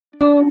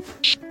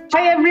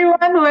Hi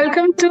everyone,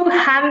 welcome to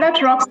Hand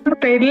That Rocks the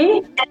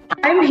Cradle.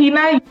 I'm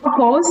Hina, your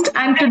host,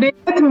 and today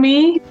with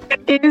me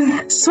is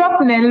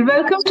Swapnil.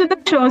 Welcome to the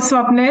show,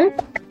 Swapnil.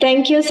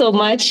 Thank you so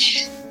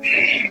much.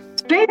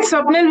 Great,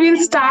 Swapnil,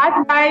 we'll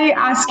start by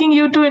asking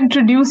you to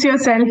introduce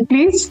yourself,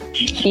 please.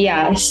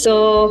 Yeah,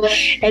 so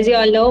as you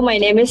all know, my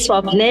name is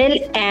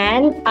Swapnil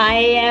and I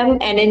am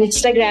an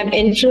Instagram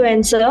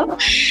influencer.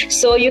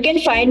 So you can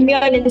find me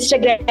on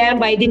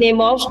Instagram by the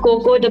name of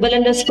Coco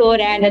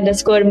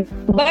 _and_.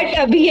 But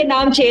अभी ये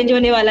नाम change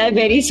होने वाला है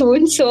very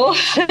soon. So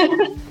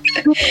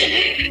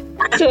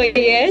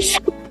yes.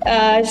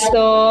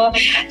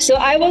 So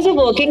I was a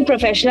working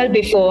professional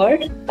before,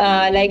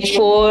 like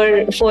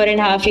four and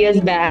a half years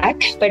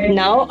back, but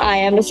now I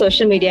am a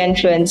social media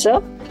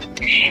influencer,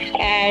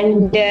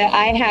 and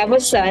I have a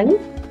son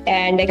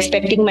and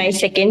expecting my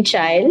second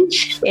child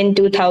in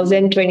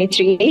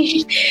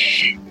 2023.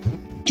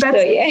 That's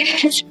so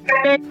yes.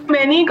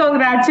 Many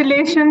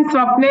congratulations,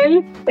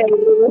 Swapnil.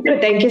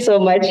 Thank you so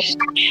much.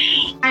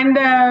 And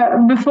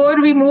before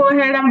we move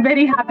ahead, I'm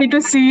very happy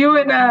to see you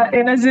in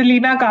a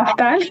Zelina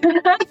kaftan.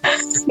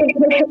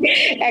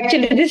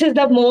 Actually, this is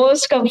the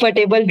most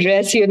comfortable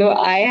dress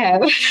I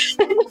have.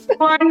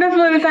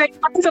 Wonderful! Thank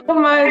you so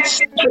much.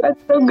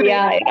 That's so great.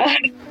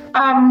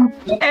 Yeah.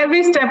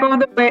 Every step of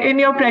the way in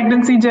your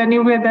pregnancy journey,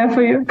 we're there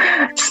for you.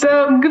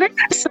 So great,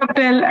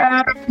 Swapnil.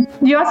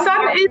 Your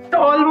son is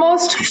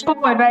almost 4,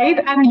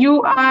 right? And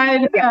you are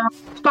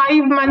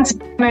 5 months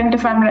pregnant,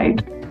 if I'm right.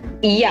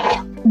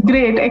 Yeah.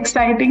 Great,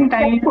 exciting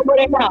time.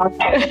 4.5,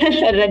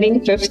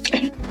 running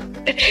 5th.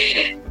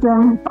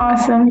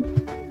 Awesome.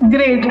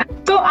 Great.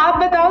 तो आप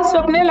बताओ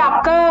स्वप्निल,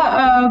 आपका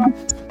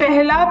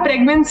पहला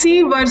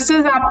pregnancy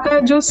versus आपका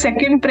जो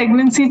second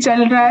pregnancy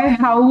चल रहा है,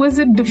 how is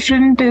it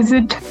different? Is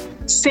it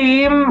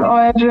same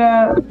और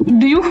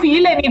do you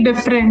feel any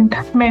different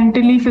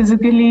mentally,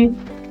 physically?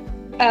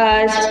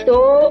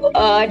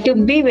 To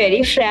be very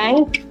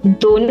frank,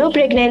 दोनों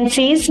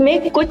प्रेगनेंसीज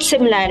में कुछ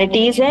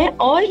सिमिलैरिटीज हैं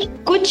और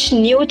कुछ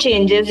न्यू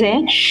चेंजेस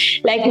हैं.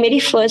 लाइक मेरी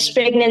फर्स्ट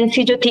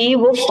प्रेगनेंसी जो थी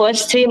वो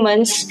फर्स्ट 3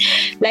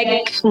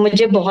 मंथ्स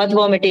मुझे बहुत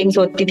वॉमिटिंग्स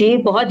होती थी,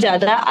 बहुत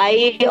ज्यादा.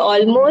 I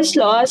almost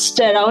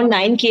lost around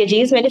 9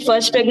 kgs. मैंने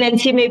फर्स्ट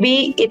प्रेगनेंसी में भी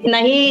इतना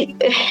ही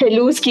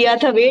लूज किया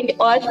था वेट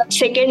और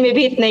सेकेंड में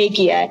भी इतना ही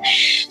किया है.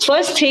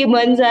 First 3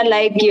 months are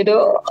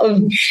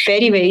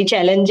very very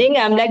challenging.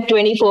 I am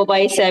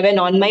 24/7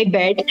 on my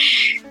bed.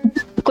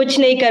 कुछ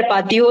नहीं कर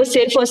पाती हूँ,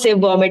 सिर्फ और सिर्फ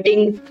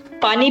वॉमिटिंग.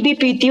 पानी भी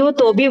पीती हूँ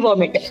तो भी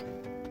वॉमिट.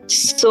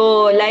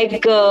 सो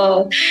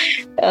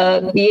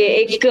ये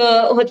एक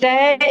होता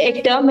है,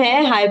 एक टर्म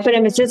है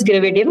हाइपरेमेसिस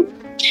ग्रेविडियम.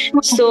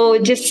 सो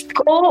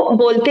जिसको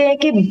बोलते हैं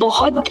कि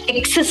बहुत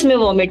एक्सेस में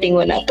वॉमिटिंग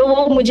होना, तो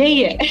वो मुझे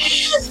ही है.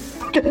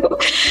 तो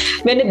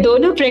मैंने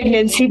दोनों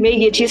प्रेगनेंसी में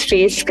ये चीज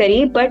फेस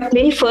करी. बट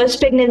मेरी फर्स्ट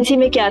प्रेगनेंसी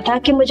में क्या था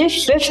कि मुझे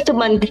 5th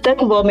मंथ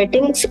तक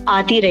वॉमिटिंग्स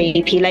आती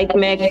रही थी.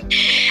 मैं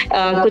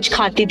कुछ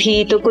खाती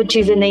थी तो कुछ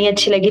चीजें नहीं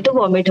अच्छी लगी तो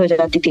वॉमिट हो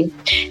जाती थी.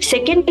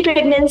 सेकेंड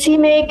प्रेगनेंसी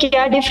में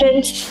क्या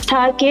डिफरेंस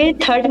था कि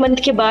 3rd मंथ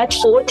के बाद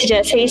 4th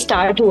जैसे ही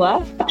स्टार्ट हुआ,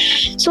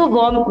 सो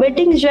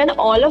वॉमिटिंग जो है ना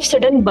ऑल ऑफ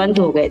सडन बंद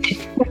हो गए थे.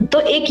 तो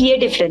एक ये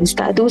डिफरेंस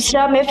था.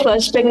 दूसरा, मैं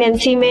फर्स्ट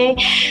प्रेगनेंसी में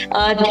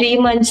 3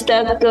 मंथ्स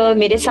तक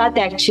मेरे साथ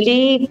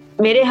एक्चुअली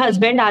मेरे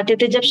हस्बैंड आते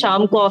थे जब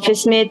शाम को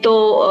ऑफिस में, तो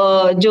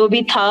जो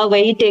भी था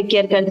वही टेक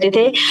केयर करते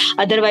थे.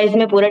 अदरवाइज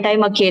मैं पूरा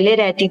टाइम अकेले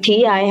रहती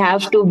थी. I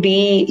have to be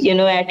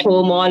at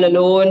home all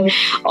alone.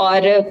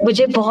 और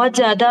मुझे बहुत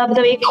ज्यादा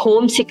एक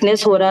होम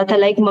सिकनेस हो रहा था.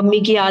 मम्मी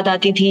की याद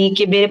आती थी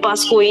कि मेरे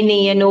पास कोई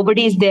नहीं है,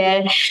 नोबडी इज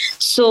देयर.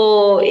 सो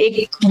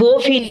एक वो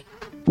feel.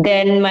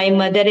 Then my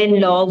mother in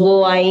law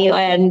वो आई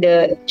and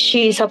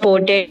she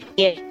supported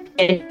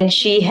and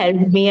she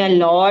helped me a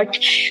lot.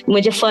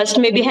 मुझे फर्स्ट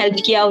में भी हेल्प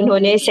किया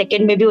उन्होंने,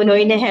 सेकंड में भी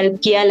उन्होंने हेल्प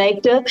किया.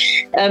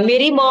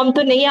 मेरी मॉम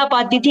तो नहीं आ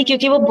पाती थी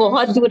क्योंकि वो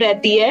बहुत दूर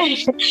रहती है.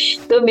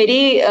 तो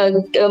मेरी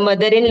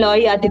मदर इन लॉ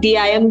ही आती थी.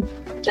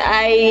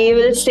 I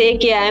will say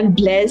कि I am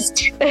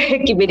blessed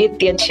कि मेरी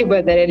इतनी अच्छी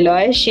मदर इन लॉ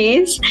है. She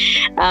is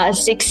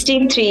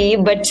 63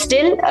 but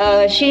still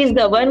she is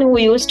the one who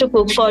used to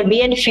cook for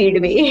me and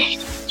feed me.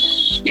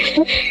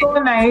 So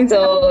nice.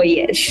 So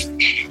yes.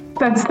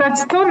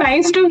 That's so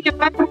nice to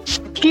hear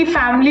कि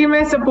family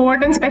में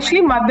support and especially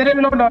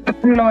mother-in-law,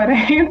 daughter-in-law,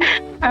 right?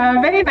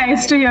 Very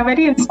nice to hear,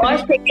 very inspiring.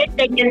 और second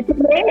pregnancy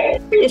में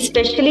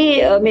especially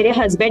मेरे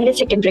husband ने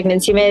second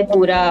pregnancy में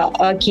पूरा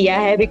किया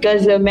है,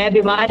 because मैं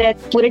बीमार है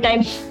पूरे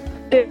टाइम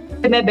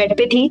मैं बेड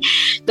पे थी.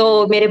 तो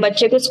मेरे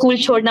बच्चे को स्कूल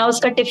छोड़ना,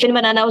 उसका टिफिन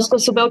बनाना, उसको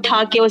सुबह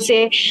उठा के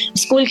उसे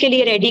स्कूल के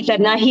लिए रेडी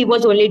करना, he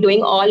was only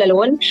doing all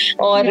alone.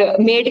 और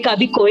मेड का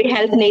भी कोई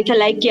हेल्प नहीं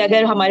था. कि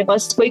अगर हमारे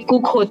पास कोई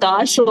कुक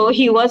होता, so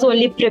he was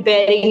only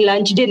preparing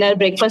lunch, dinner,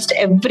 breakfast,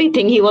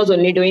 everything he was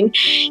only doing.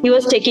 He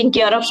was taking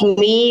care of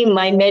me,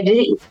 my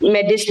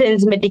medicine,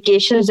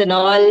 medications and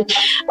all.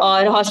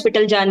 और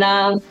हॉस्पिटल जाना,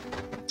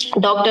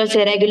 डॉक्टर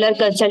से रेगुलर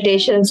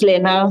कंसल्टेशंस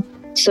लेना.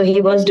 So he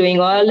was doing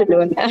all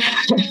alone.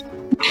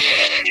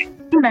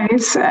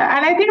 Nice.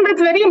 And I think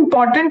that's very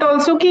important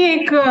also कि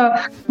एक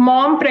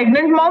mom,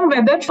 pregnant mom,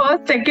 whether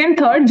first, second,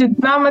 third,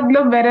 जितना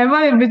मतलब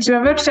wherever,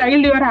 whichever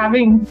child you are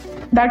having,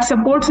 that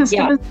support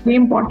system is very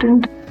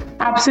important.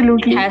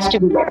 Absolutely. Has to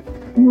be there.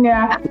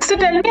 Yeah. So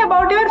tell me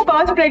about your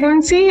first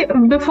pregnancy.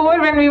 Before,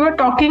 when we were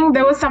talking,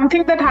 there was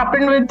something that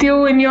happened with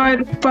you in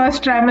your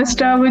first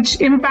trimester which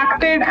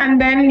impacted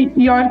and then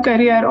your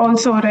career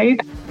also, right?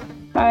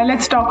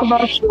 Let's talk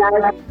about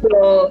that.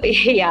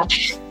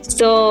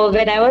 So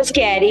when I was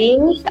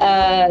carrying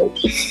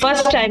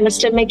first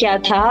trimester में क्या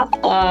था,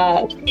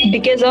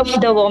 because of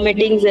the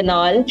vomitings and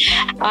all,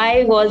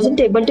 I wasn't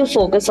able to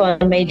focus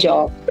on my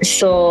job.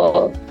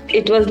 So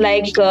it was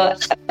like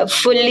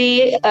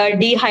fully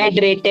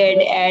dehydrated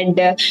and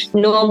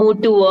no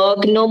mood to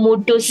work, no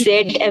mood to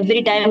sit.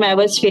 Every time I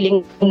was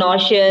feeling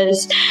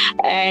nauseous,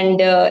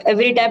 and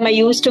every time I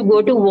used to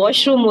go to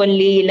washroom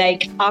only,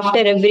 like after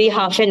every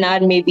half an hour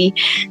maybe.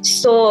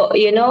 So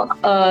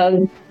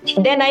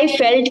then I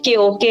felt कि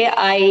okay,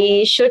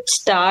 I should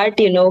start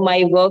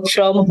my work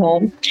from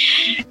home.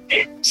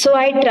 So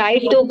I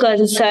tried to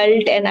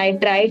consult and I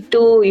tried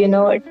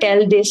to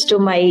tell this to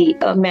my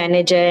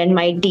manager and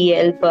my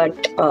DL, but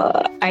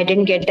I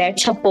didn't get that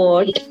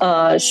support.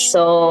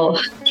 So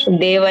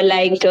they were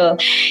like,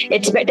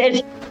 it's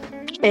better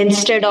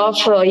instead of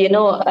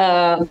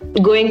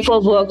going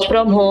for work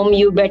from home,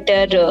 you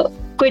better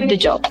quit the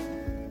job.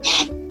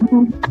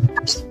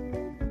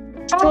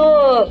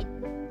 So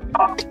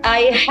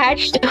I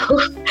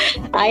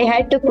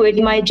had to quit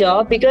my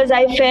job because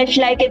I felt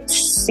like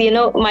it's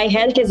my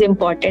health is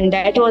important.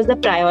 That was the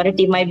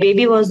priority. My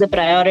baby was the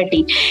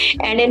priority.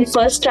 And in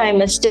first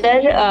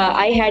trimester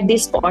I had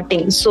this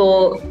spotting.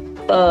 So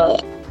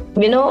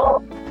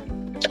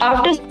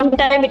after some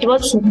time it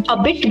was a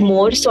bit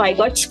more, so I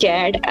got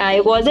scared.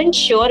 I wasn't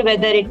sure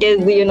whether it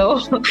is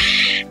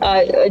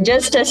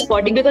just a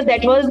spotting, because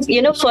that was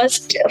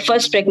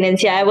first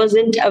pregnancy. I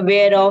wasn't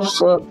aware of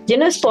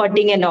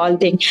spotting and all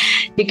thing,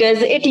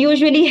 because it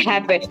usually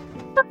happened.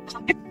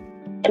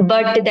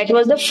 But that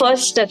was the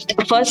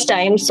first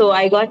time, so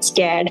I got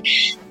scared.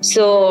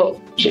 So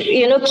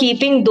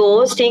keeping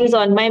those things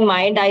on my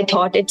mind, I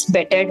thought it's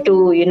better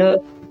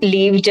to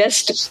leave,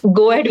 just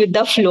go ahead with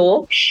the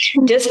flow,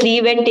 just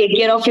leave and take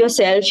care of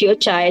yourself, your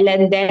child,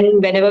 and then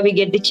whenever we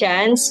get the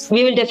chance,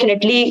 we will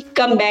definitely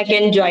come back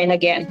and join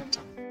again.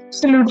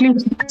 Absolutely.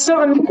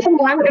 So number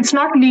one, it's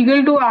not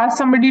legal to ask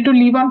somebody to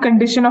leave on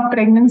condition of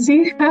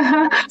pregnancy.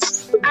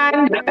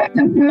 And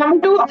number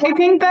two, I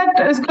think that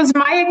because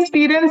my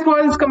experience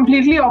was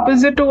completely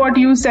opposite to what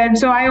you said.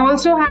 So I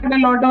also had a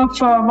lot of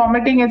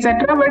vomiting,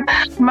 etc.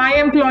 But my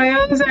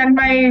employers and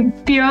my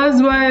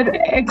peers were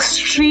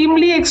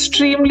extremely,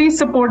 extremely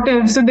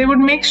supportive. So they would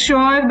make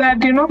sure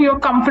that, you're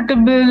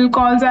comfortable,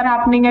 calls are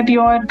happening at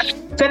your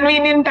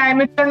convenient time.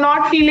 If you're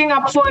not feeling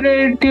up for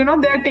it,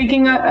 they're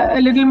taking a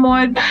little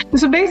more.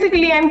 So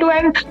basically, end to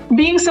end,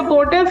 being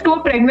supportive to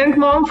a pregnant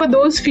mom for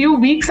those few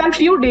weeks and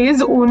few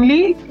days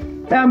only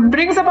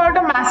brings about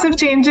a massive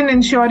change in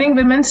ensuring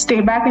women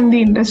stay back in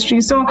the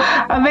industry. So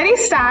very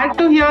sad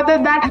to hear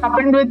that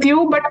happened with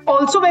you, but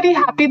also very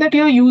happy that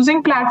you're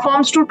using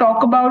platforms to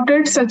talk about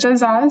it, such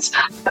as us,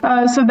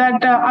 so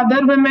that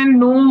other women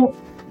know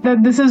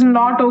that this is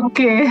not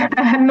okay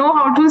and know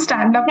how to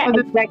stand up for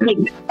this.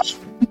 Exactly.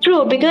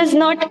 True, because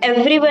not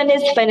everyone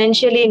is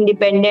financially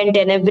independent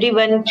and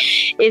everyone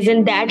is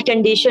in that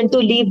condition to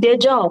leave their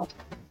job.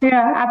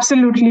 Yeah,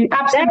 absolutely.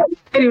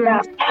 Very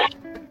well.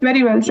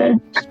 Very well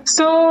said.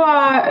 So,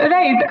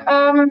 right.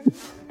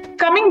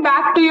 Coming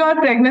back to your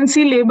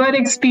pregnancy labor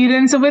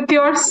experience with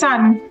your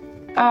son,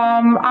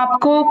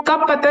 आपको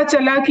कब पता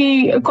चला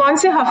कि कौन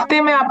से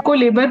हफ्ते में आपको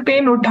लेबर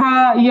पेन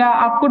उठा या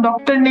आपको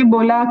डॉक्टर ने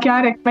बोला, क्या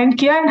रेकमेंड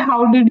किया, and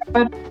how did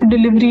your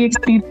delivery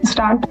experience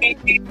start?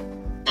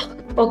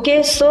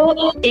 Okay,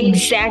 so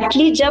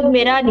exactly जब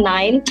मेरा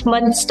 9th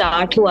month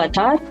स्टार्ट हुआ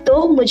था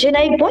तो मुझे ना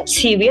एक बहुत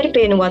सीवियर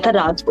पेन हुआ था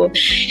रात को.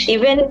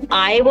 Even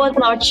I was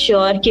not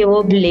sure कि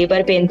वो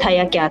लेबर पेन था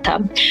या क्या था,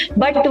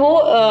 बट वो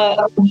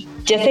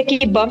जैसे कि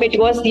बम it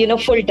was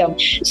full term.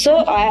 So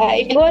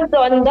it was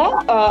on the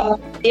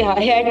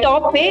hair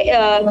top पे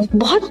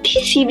बहुत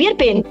ही सीवियर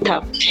पेन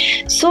था.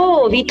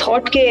 सो वी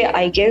थॉट के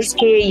आई गेस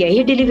के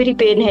यही डिलीवरी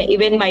पेन है.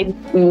 Even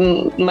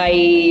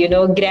my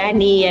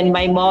granny and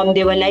my mom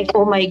they were like,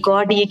 oh my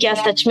god, ये क्या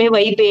सच में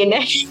वही पेन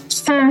है?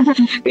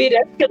 We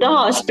rushed to the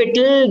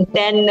hospital.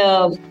 Then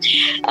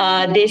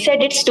they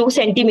said it's 2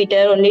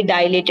 centimeter only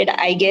dilated,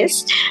 I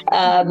guess.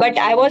 But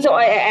I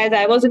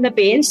was in the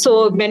pain,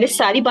 so मैंने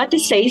सारी बातें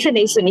सही से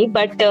नहीं सुनी.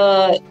 But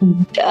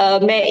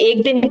मैं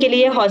एक दिन के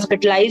लिए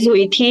हॉस्पिटलाइज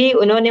हुई थी.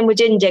 उन्होंने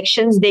मुझे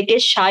इंजेक्शंस देके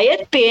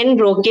शायद पेन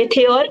रोके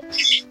थे और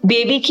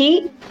बेबी की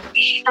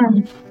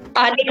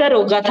आने का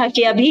रोका था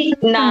कि अभी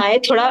ना आए,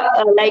 थोड़ा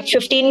लाइक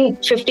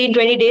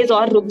 15-20 डेज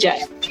और रुक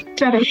जाए.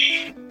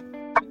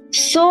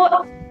 So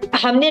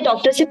हमने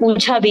डॉक्टर से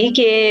पूछा भी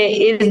कि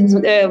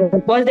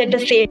was that the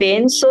same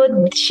pain? So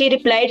she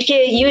replied कि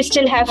you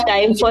still have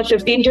time for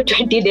 15 to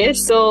 20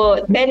 days. So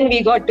then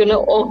we got to know,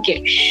 okay,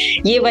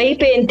 ये वही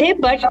पेन थे,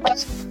 but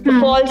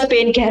false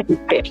pain कह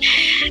सकते.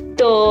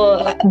 तो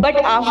but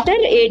after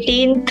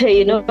 18th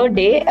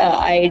day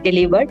I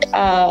delivered.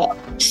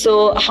 So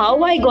how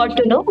I got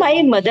to know,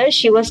 my mother,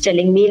 she was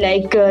telling me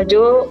like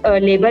जो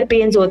labor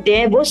pains होते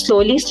हैं वो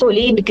slowly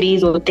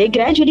increase होते हैं,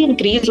 gradually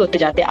increase होते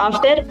जाते हैं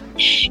after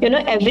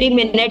every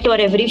minute or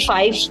every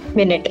 5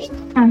 minutes.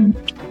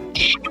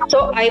 So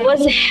I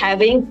was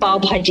having पाव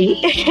भाजी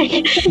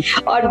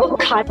और वो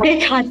खाते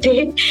खाते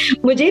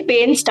मुझे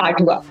पेन स्टार्ट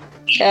हुआ.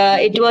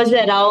 It was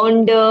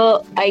around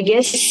I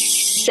guess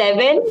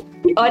 7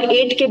 और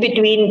 8 के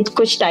बिटवीन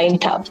कुछ टाइम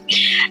था,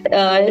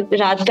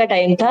 रात का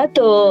टाइम था.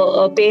 तो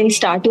पेन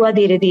स्टार्ट हुआ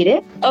धीरे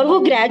धीरे और वो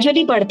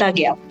ग्रेजुअली बढ़ता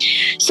गया.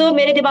 सो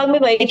मेरे दिमाग में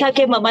वही था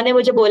कि मम्मा ने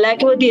मुझे बोला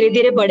कि वो धीरे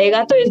धीरे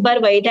बढ़ेगा, तो इस बार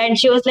वही था. एंड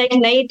शी वाज लाइक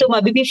नहीं, तुम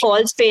अभी भी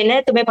फॉल्स पेन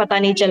है, तुम्हें पता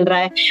नहीं चल रहा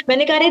है.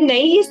 मैंने कहा अरे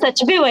नहीं, ये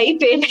सच में वही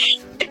पेन है.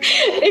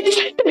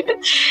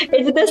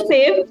 It's the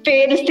same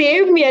pain,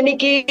 same, यानी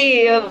कि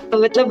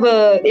मतलब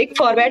एक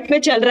फॉर्मेट में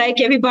चल रहा है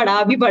कि अभी बढ़ा.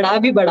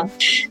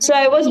 So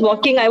I was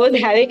walking, I was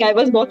having, I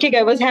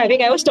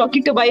was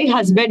talking to my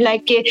husband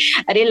like कि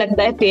अरे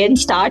लगता है पेन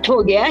स्टार्ट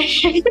हो गया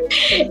है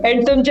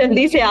एंड तुम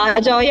जल्दी से आ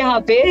जाओ यहाँ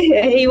पे.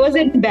 He was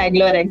in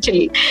Bangalore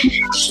actually.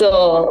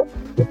 So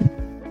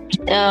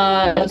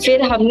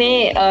फिर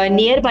हमने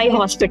नियर बाई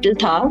हॉस्पिटल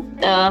था,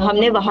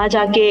 हमने वहां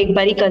जाके एक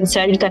बारी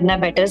कंसल्ट करना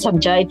बेटर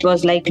समझा. It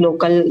was like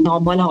local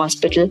normal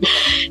hospital.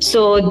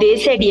 So they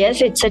said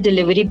yes, it's a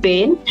delivery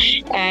pen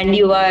and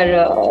you are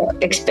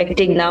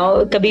expecting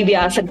now, कभी भी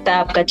आ सकता है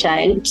आपका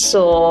child.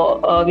 So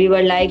we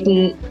were like,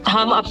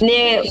 हम अपने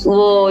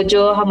वो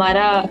जो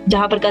हमारा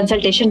जहाँ पर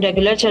कंसल्टेशन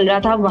रेगुलर चल रहा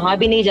था वहां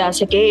भी नहीं जा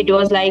सके. It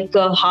was like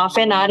half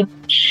an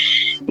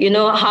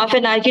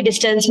hour की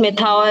डिस्टेंस में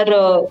था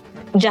और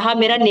जहाँ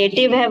मेरा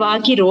नेटिव है वहां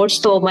की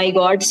रोड्स तो my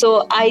God.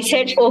 So I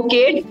said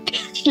okay,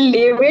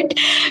 leave it,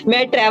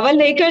 मैं ट्रैवल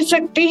नहीं कर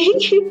सकती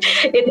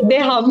इतने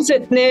हम्स,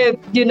 इतने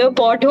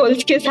पॉट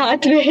होल्स के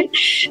साथ में.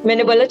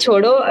 मैंने बोला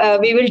छोड़ो,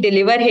 we will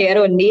deliver here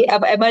only,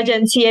 अब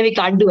इमरजेंसी है, we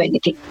can't do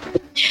anything.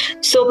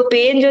 So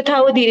pain जो था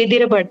वो धीरे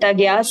धीरे बढ़ता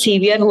गया,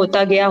 सीवियर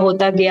होता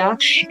गया.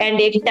 एंड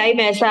एक टाइम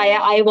ऐसा आया,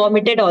 I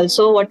vomited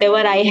also, what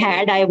ever I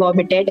had I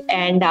vomited.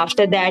 And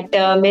after that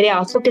मेरे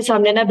आंखों के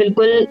सामने ना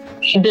बिल्कुल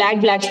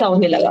ब्लैक सा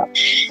होने लगा,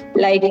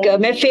 लाइक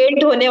मैं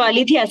फेंट होने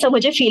वाली थी, ऐसा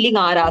मुझे फीलिंग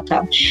आ रहा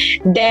था.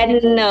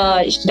 देन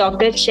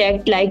डॉक्टर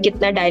चेक लाइक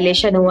कितना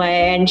डायलेशन हुआ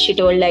है and she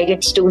told like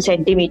it's 2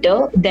 centimeter.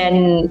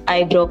 Then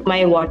I broke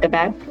my water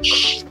bag.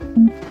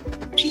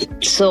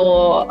 So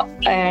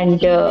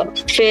and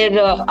फिर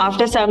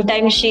after some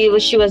time she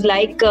was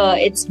like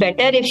it's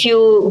better if you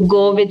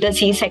go with the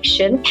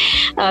C-section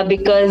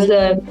because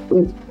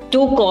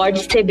 2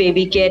 cords थे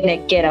baby के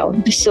neck के around.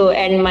 So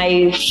and my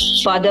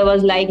father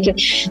was like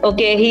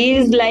okay, he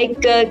is like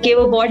कि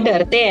वो बहुत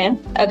डरते हैं,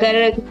 अगर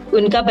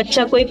उनका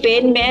बच्चा कोई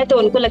पेन में है तो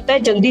उनको लगता है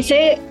जल्दी से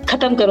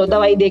खत्म करो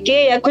दवाई देके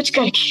या कुछ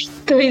करके.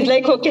 तो he is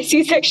like okay,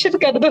 C-section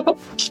कर दो.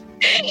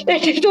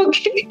 Okay.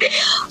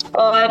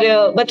 और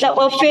मतलब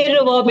और फिर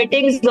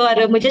वॉमिटिंग्स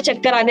और मुझे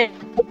चक्कर आने,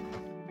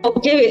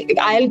 okay,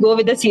 I'll go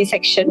with the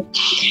C-section.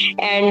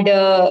 And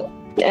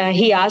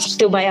he asked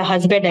to my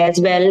husband as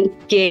well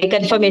कि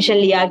confirmation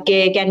लिया कि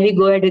can we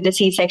go ahead with the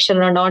C-section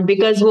or not,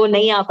 because वो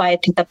नहीं आ पाए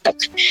थे तब तक.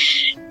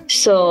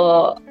 So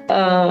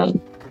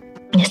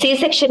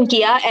C-section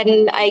किया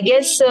एंड आई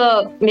गेस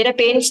मेरा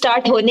पेन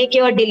स्टार्ट होने के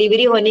और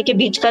डिलीवरी होने के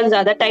बीच का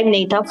ज्यादा टाइम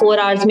नहीं था, 4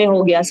 hours में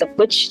हो गया सब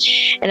कुछ.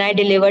 And I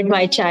delivered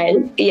my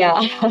child. Yeah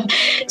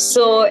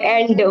so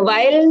and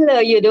while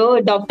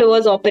doctor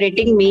was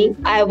operating me,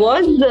 I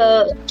was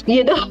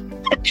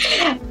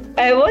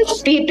I was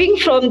peeping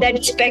from that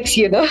specs,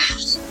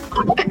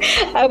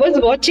 I was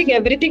watching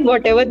everything,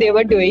 whatever they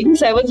were doing.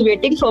 So I was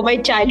waiting for my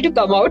child to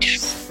come out.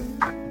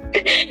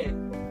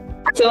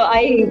 So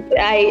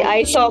I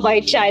saw my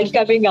child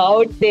coming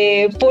out. They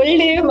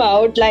pulled him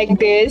out like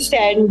this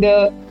and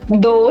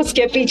दो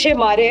उसके पीछे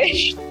मारे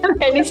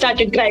and he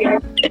started crying.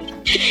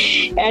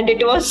 And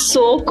it was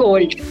so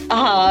cold.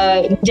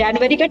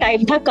 जनवरी का time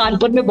था,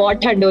 कानपुर में बहुत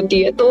ठंड होती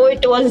है, तो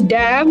it was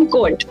damn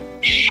cold.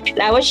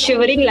 I was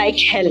shivering like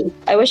hell.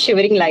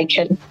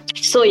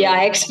 So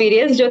yeah,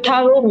 experience जो था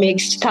वो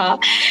मिक्स्ड था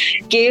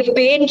कि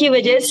पेन की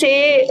वजह से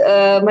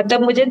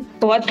मतलब मुझे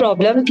बहुत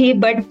प्रॉब्लम थी,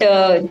 बट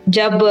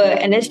जब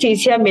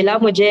एनेस्थीसिया मिला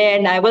मुझे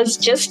and I was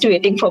just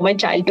waiting for my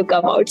child to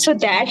come out, so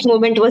that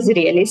moment was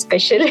really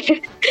special.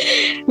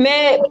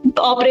 मैं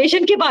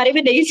ऑपरेशन के बारे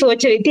में नहीं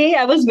सोच रही थी,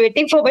 I was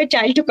waiting for my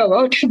child to come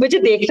out. मुझे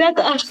देखना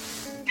था.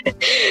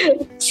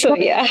 So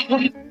yeah.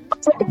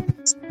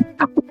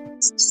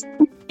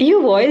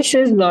 Your voice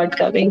is not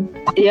coming.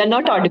 You are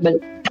not audible.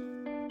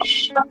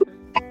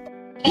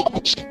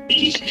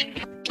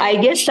 I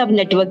guess some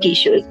network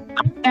issues.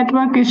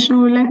 Network issue.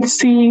 Let's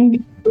see.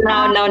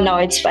 Now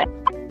it's fine.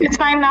 It's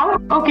fine now?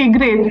 Okay,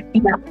 great.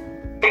 Yeah.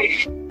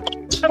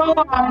 So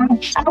I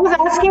was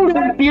asking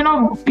that,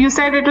 you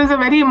said it was a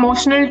very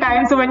emotional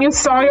time. So when you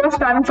saw your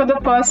son for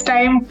the first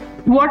time,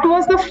 what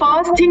was the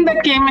first thing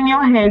that came in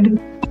your head?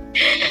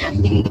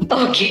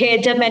 Okay,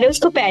 जब मैंने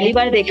उसको पहली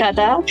बार देखा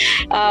था,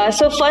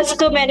 so first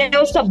तो मैंने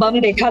उसका बम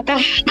देखा था.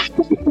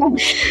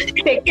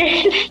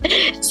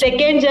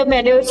 सेकेंड जब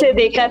मैंने उसे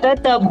देखा था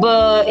तब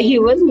he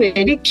was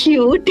very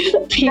cute.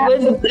 He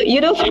was,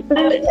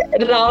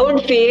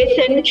 round face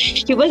and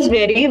he was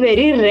very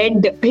very red.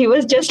 He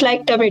was just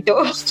like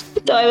tomato.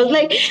 So I was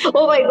like,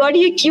 oh my god,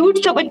 ये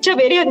cute सा बच्चा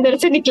मेरे अंदर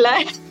से निकला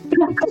है.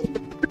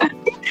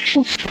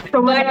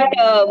 But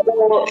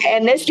वो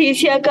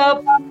एनेस्थीसिया का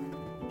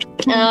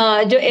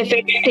जो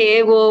इफेक्ट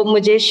थे वो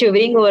मुझे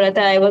शिवरिंग हो रहा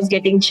था. I was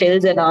getting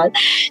chills and all.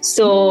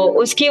 So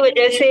उसकी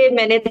वजह से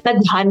मैंने इतना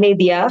ध्यान नहीं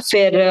दिया.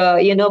 फिर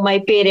my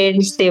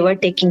parents they were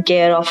taking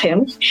care of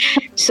him.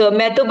 So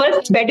मैं तो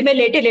बस बेड में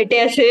लेटे लेटे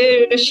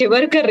ऐसे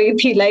शिवर कर रही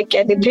थी like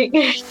anything.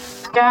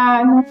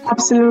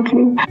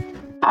 Absolutely.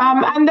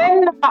 And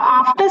then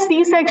after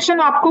C section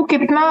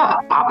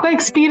आपका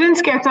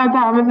एक्सपीरियंस कैसा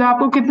था? मतलब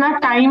आपको कितना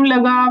टाइम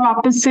लगा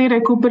वापस से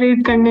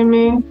रिकूपरेट करने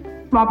में,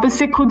 वापस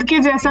से खुद के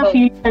जैसा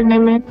फील करने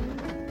में?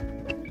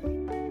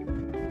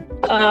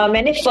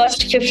 मैंने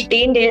फर्स्ट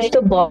 15 डेज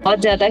तो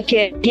बहुत ज्यादा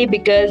केयर की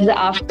because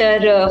after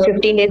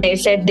 15 days they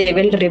said they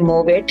will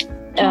remove it.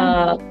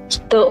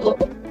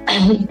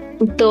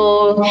 तो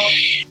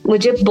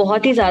मुझे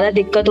बहुत ही ज्यादा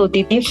दिक्कत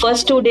होती थी.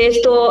 फर्स्ट 2 डेज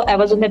तो I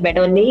was on the bed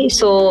only.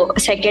 So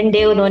second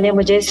day उन्होंने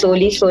मुझे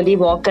स्लोली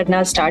वॉक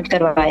करना स्टार्ट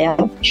करवाया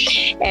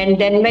एंड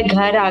देन मैं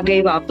घर आ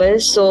गई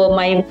वापस. So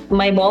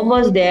my mom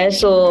was there.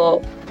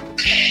 So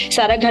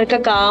सारा घर का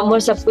काम और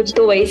सब कुछ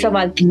तो वही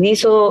संभालती थी.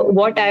 So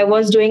what I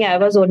was doing, I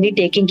was only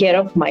taking care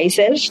of my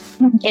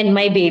self and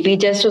my baby.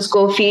 Just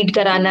उसको फीड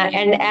कराना.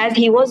 And as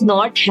he was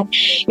not,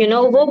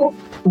 वो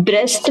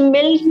ब्रेस्ट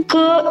मिल्क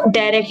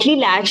डायरेक्टली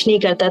लैच नहीं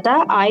करता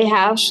था. I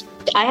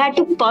had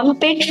to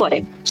pump it for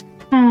him.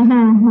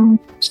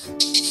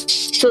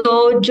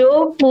 So जो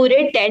पूरे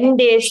 10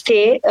 days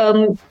थे,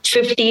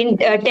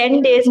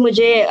 10 days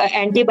मुझे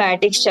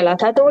एंटीबायोटिक्स चला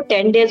था, तो वो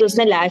 10 डेज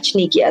उसने लैच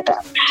नहीं किया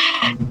था.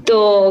 तो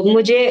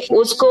मुझे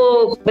उसको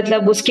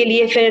मतलब उसके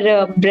लिए फिर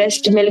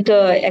ब्रेस्ट मिल्क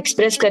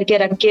एक्सप्रेस करके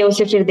रख के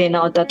उसे फिर देना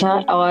होता था.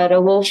 और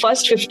वो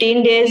फर्स्ट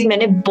 15 डेज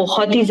मैंने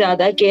बहुत ही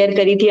ज्यादा केयर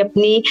करी थी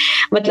अपनी,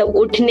 मतलब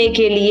उठने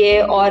के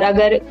लिए. और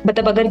अगर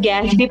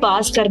गैस भी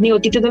पास करनी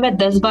होती थी तो मैं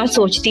 10 बार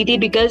सोचती थी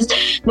बिकॉज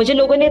मुझे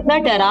लोगों ने इतना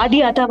डरा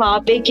दिया था वहां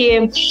पे कि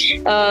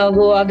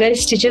वो अगर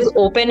स्टिचेस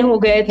ओपन हो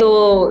गए तो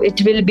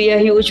it will be a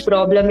huge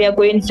problem या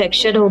कोई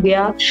इन्फेक्शन हो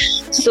गया.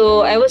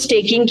 सो I was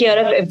taking care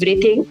of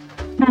everything.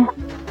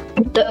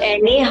 तो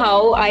एनी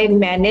हाउ आई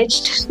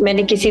मैनेज्ड.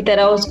 मैंने किसी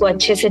तरह उसको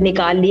अच्छे से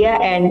निकाल लिया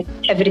and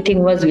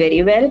everything was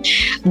very well.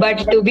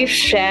 But to be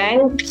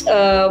frank,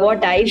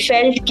 what I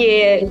felt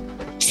के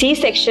सी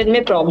सेक्शन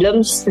में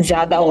प्रॉब्लम्स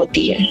ज्यादा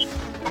होती है.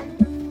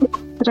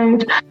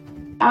 Right.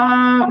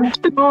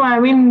 No, I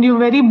mean you're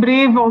very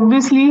brave,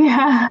 obviously,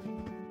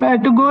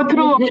 to go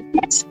through all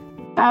this.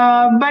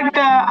 But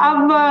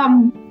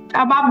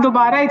अब आप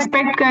दोबारा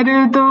एक्सपेक्ट कर रहे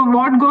हो तो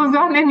what goes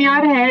on in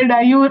your head?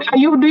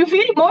 Do you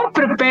feel more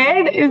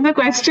prepared is the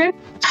question?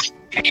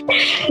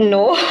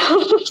 No.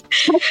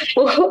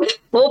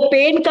 वो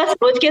पेन का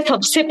सोच के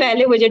सबसे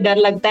पहले मुझे डर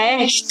लगता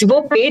है. वो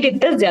पेन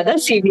इतना ज्यादा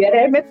सीवियर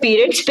है, मैं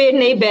पीरियड्स पेन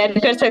नहीं बेयर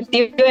कर सकती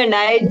हूँ. एंड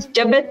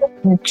जब मैं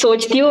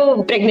सोचती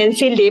हूँ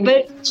प्रेगनेंसी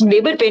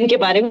लेबर पेन के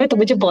बारे में तो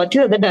मुझे बहुत ही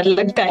ज्यादा डर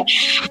लगता है.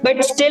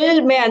 बट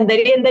स्टिल मैं अंदर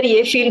ही अंदर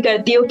ये फील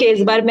करती हूँ कि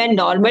इस बार मैं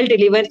नॉर्मल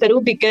डिलीवर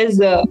करूँ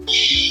because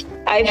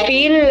I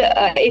feel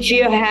if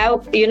you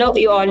have, you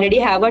already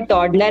have a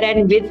toddler,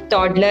 and with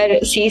toddler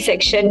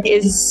C-section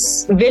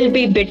will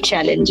be bit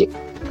challenging.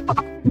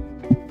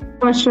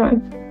 For sure.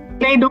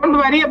 Don't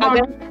worry about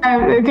it. I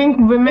think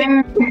women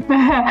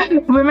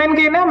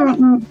के ना,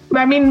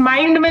 I mean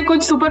mind में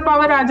कुछ super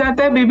power आ जाता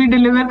है baby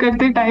deliver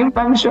करते time.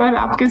 I'm sure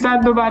आपके साथ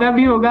दोबारा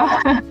भी होगा.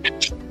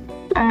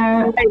 I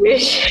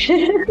wish.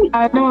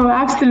 No,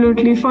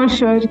 absolutely, for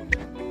sure.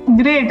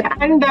 Great.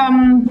 And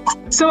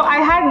so I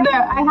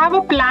have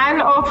a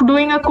plan of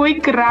doing a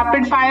quick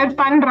rapid fire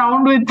fun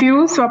round with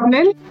you,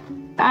 Swapnil.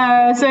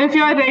 So if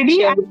you are ready,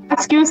 sure. I'll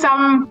ask you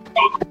some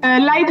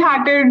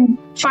light-hearted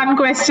fun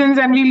questions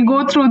and we'll go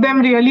through them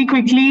really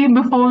quickly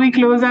before we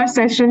close our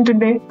session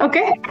today.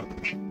 Okay?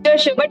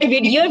 Sure. But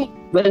video.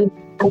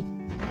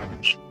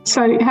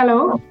 Sorry. Hello.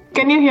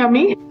 Can you hear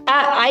me?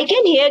 I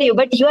can hear you,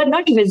 but you are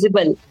not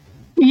visible.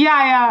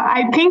 Yeah.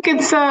 I think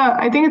it's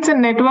a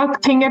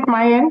network thing at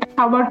my end.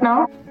 How about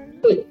now?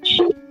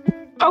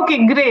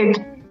 Okay, great.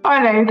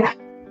 All right.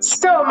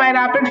 So my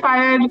rapid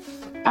fire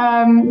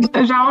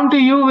round to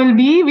you will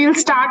be, we'll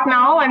start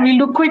now and we'll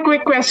do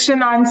quick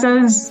question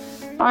answers.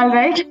 All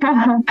right.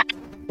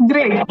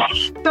 Great.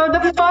 So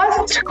the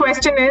first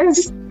question is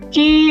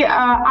कि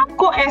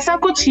आपको ऐसा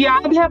कुछ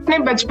याद है अपने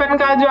बचपन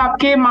का जो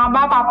आपके माँ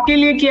बाप आपके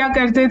लिए किया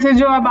करते थे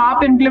जो अब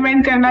आप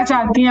इम्प्लीमेंट करना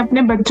चाहती हैं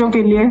अपने बच्चों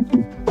के लिए?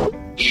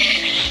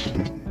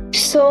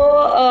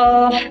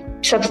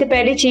 सबसे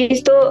पहली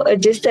चीज तो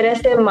जिस तरह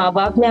से माँ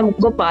बाप ने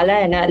हमको पाला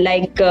है ना,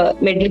 लाइक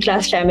मिडिल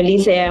क्लास फैमिली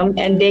से हम,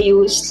 and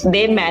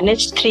they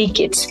manage 3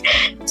 kids.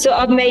 So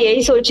अब मैं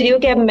यही सोच रही हूँ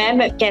कि अब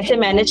मैं कैसे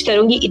मैनेज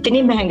करूंगी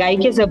इतनी महंगाई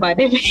के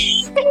जमाने में.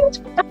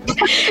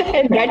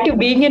 And that to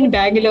being in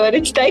Bangalore,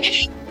 it's like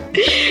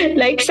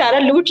like सारा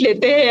लूट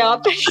लेते हैं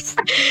आप.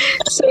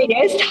 So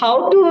yes,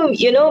 how to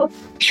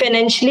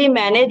financially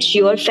manage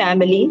your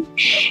family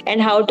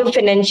and how to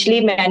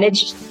financially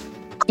manage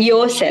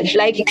yourself,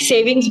 like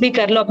savings भी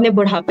कर लो अपने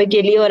बुढ़ापे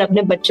के लिए और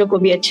अपने बच्चों को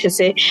भी अच्छे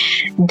से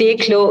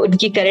देख लो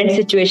उनकी करंट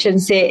सिचुएशन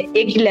से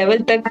एक लेवल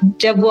तक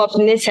जब वो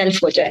अपने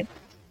सेल्फ हो जाए.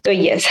 तो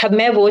यस,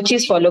 मैं वो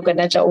चीज फॉलो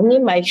करना चाहूंगी.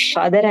 My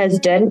father has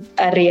done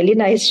a really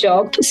nice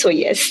job, so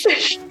yes.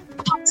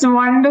 It's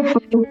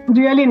wonderful,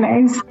 really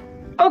nice.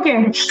 Okay,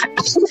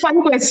 fun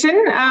question.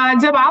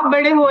 जब आप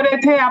बड़े हो रहे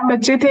थे, आप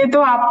बच्चे थे,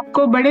 तो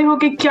आपको बड़े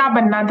होके क्या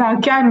बनना था,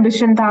 क्या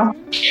एम्बिशन था?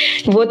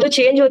 वो तो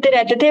चेंज होते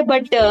रहते थे,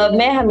 बट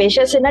मैं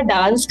हमेशा से ना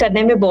डांस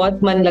करने में बहुत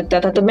मन लगता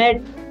था, तो मैं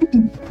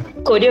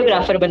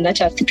कोरियोग्राफर बनना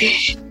चाहती थी.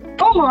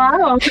 Oh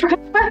wow,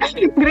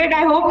 great.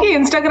 I hope कि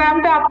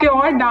Instagram पे आपके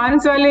और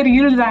डांस वाले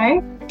रील्स आए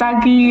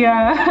ताकि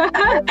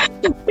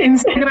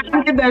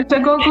इंस्टाग्राम के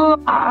दर्शकों को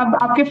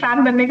आपके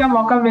फैन बनने का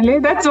मौका मिले.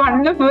 That's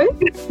wonderful,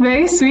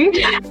 very sweet.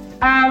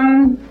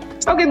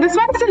 Okay, this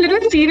one is a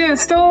little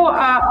serious. तो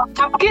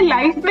आपके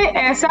लाइफ में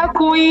ऐसा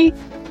कोई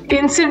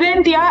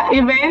इंसिडेंट या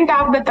इवेंट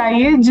आप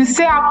बताइए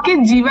जिससे आपके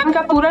जीवन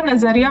का पूरा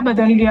नजरिया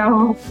बदल गया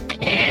हो.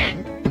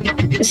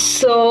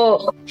 So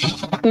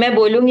मैं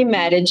बोलूंगी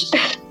marriage.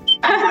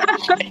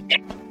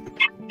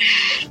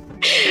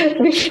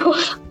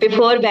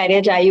 Before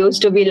marriage, I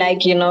used to be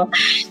like,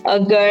 a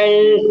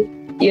girl,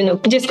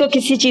 जिसको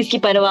किसी चीज की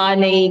परवाह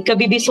नहीं,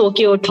 कभी भी सो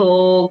के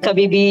उठो,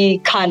 कभी भी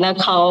खाना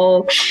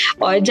खाओ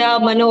और जहाँ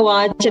मन हो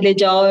वहाँ चले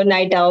जाओ,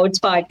 नाइट आउट्स,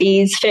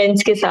 पार्टीज,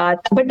 फ्रेंड्स के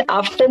साथ. बट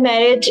आफ्टर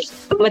मैरिज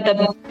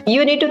मतलब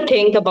you need to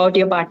think about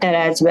your partner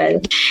as well.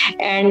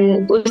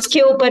 And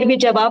उसके ऊपर भी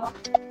जब आप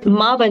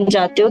माँ बन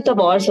जाते हो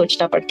तब और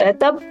सोचना पड़ता है.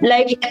 तब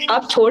लाइक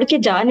आप छोड़ के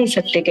जा नहीं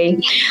सकते कहीं.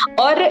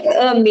 और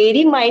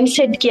मेरी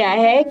माइंडसेट क्या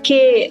है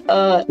कि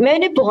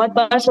मैंने बहुत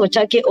बार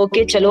सोचा कि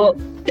ओके चलो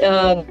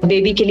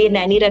बेबी के लिए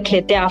नैनी रख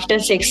लेते हैं after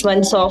 6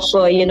 months of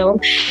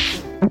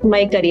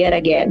my career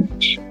again.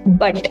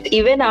 But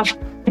even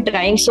after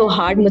trying so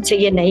hard मुझसे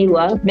ये नहीं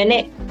हुआ. मैंने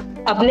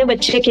अपने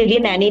बच्चे के लिए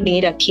नैनी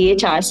नहीं रखी है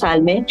 4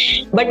 साल में,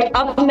 बट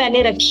अब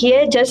मैंने रखी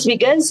है just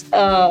because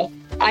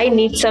I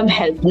need some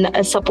help,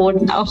 support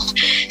now.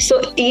 So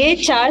ये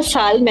 4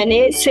 साल मैंने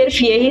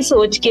सिर्फ यही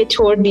सोच के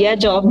छोड़ दिया,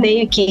 जॉब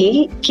नहीं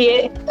की, कि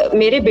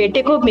मेरे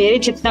बेटे को मेरे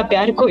जितना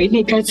प्यार कोई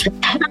नहीं कर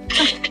सकता.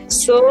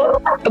 So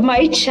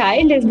my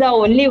child is the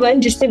only one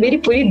जिसने मेरी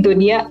पूरी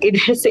दुनिया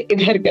इधर से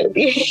इधर कर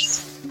दी.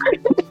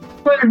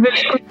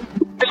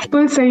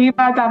 बिल्कुल सही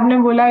बात आपने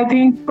बोला. I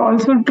think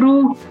also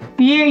true.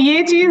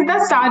 ये चीज ना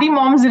सारी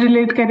मॉम्स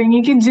रिलेट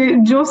करेंगी कि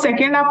जो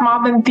सेकंड आप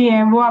माँ बनती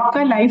हैं वो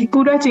आपका लाइफ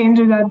पूरा चेंज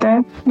हो जाता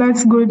है.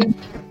 That's good,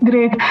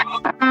 great.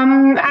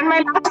 And my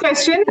last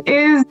question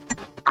is,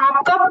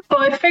 आपका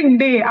परफेक्ट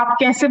डे आप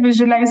कैसे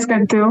विजुअलाइज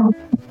करते हो?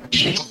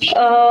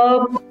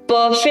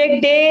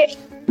 परफेक्ट डे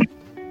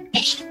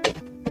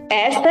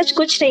एज सच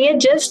कुछ नहीं है.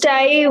 Just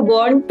I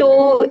want to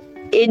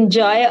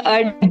enjoy a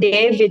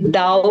day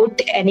without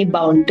any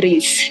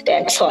boundaries,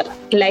 that's all.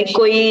 Like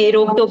कोई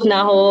रोक टोक ना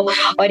हो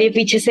और ये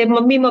पीछे से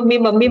मम्मी मम्मी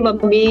मम्मी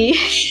मम्मी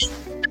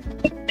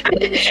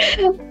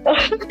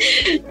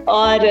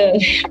और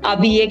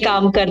अभी ये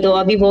काम कर दो,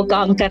 अभी वो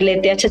काम कर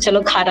लेते हैं, अच्छा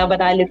चलो खाना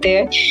बना लेते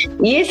हैं.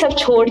 ये सब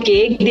छोड़ के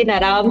एक दिन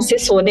आराम से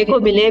सोने को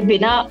मिले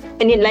बिना,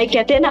 लाइक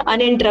कहते हैं ना,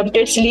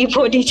 अनइंटरप्टेड स्लीप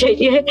होनी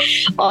चाहिए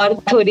और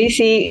थोड़ी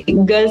सी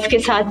गर्ल्स के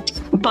साथ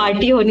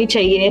पार्टी होनी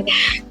चाहिए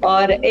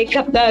और एक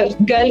अपना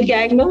गर्ल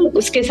गैंग में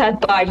उसके साथ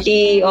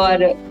पार्टी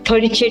और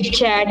थोड़ी चिट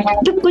चैट.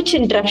 तो कुछ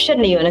इंटरप्शन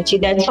नहीं होना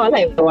चाहिए. That's all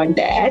I want.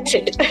 That's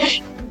it.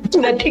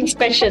 Nothing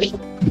special.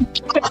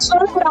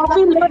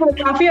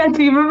 काफी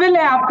अचीवेबल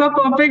है आपका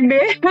परफेक्ट डे.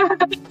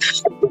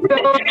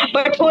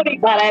 बट हो नहीं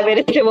पा रहा है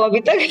मेरे से वो अभी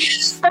तक.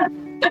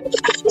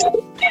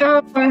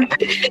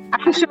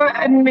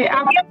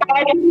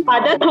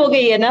 आदत हो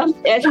गई है ना,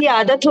 ऐसी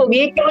आदत हो गई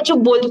है कि वो जो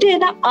बोलते हैं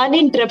ना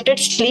अनइंटरप्टेड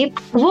स्लीप,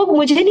 वो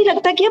मुझे नहीं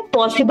लगता कि अब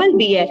पॉसिबल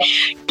भी है.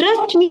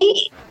 ट्रस्ट मी,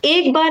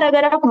 एक बार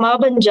अगर आप माँ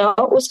बन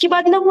जाओ उसके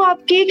बाद ना वो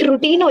आपके एक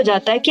रूटीन हो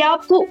जाता है कि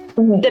आपको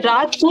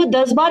रात को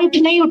 10 बार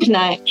उठना ही उठना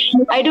है.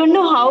 I don't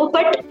know how,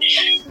 but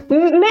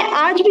मैं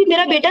आज भी,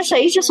 मेरा बेटा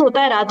सही से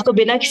सोता है रात को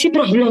बिना किसी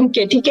प्रॉब्लम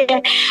के, ठीक है,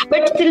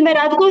 बट स्टिल मैं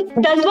रात को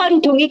 10 बार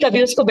उठूंगी.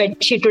 कभी उसको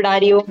बेडशीट उड़ा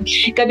रही हो,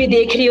 कभी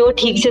देख रही हो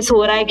ठीक से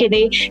सो रहा है कि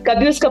नहीं,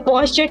 कभी उसका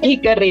पोस्चर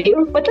ठीक कर रही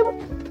हो. मतलब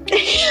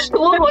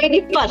वो हो ही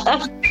नहीं पाता.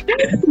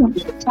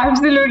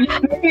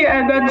 Absolutely,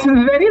 that's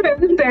very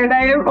well said.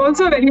 I am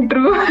also very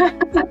true.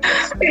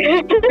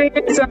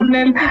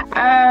 Swapnil,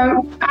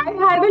 I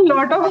had a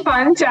lot of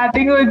fun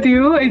chatting with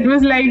you. It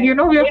was like, we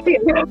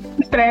are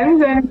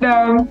friends and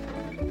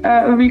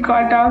we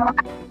caught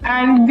up.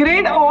 And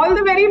great, all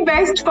the very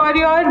best for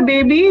your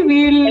baby.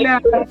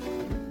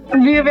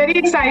 We are very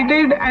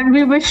excited and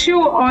we wish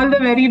you all the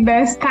very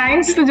best.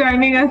 Thanks for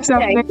joining us,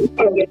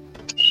 Swapnil.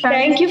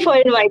 Thank you for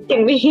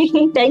inviting me.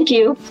 Thank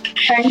you.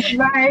 Thanks.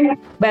 Bye.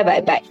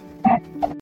 Bye.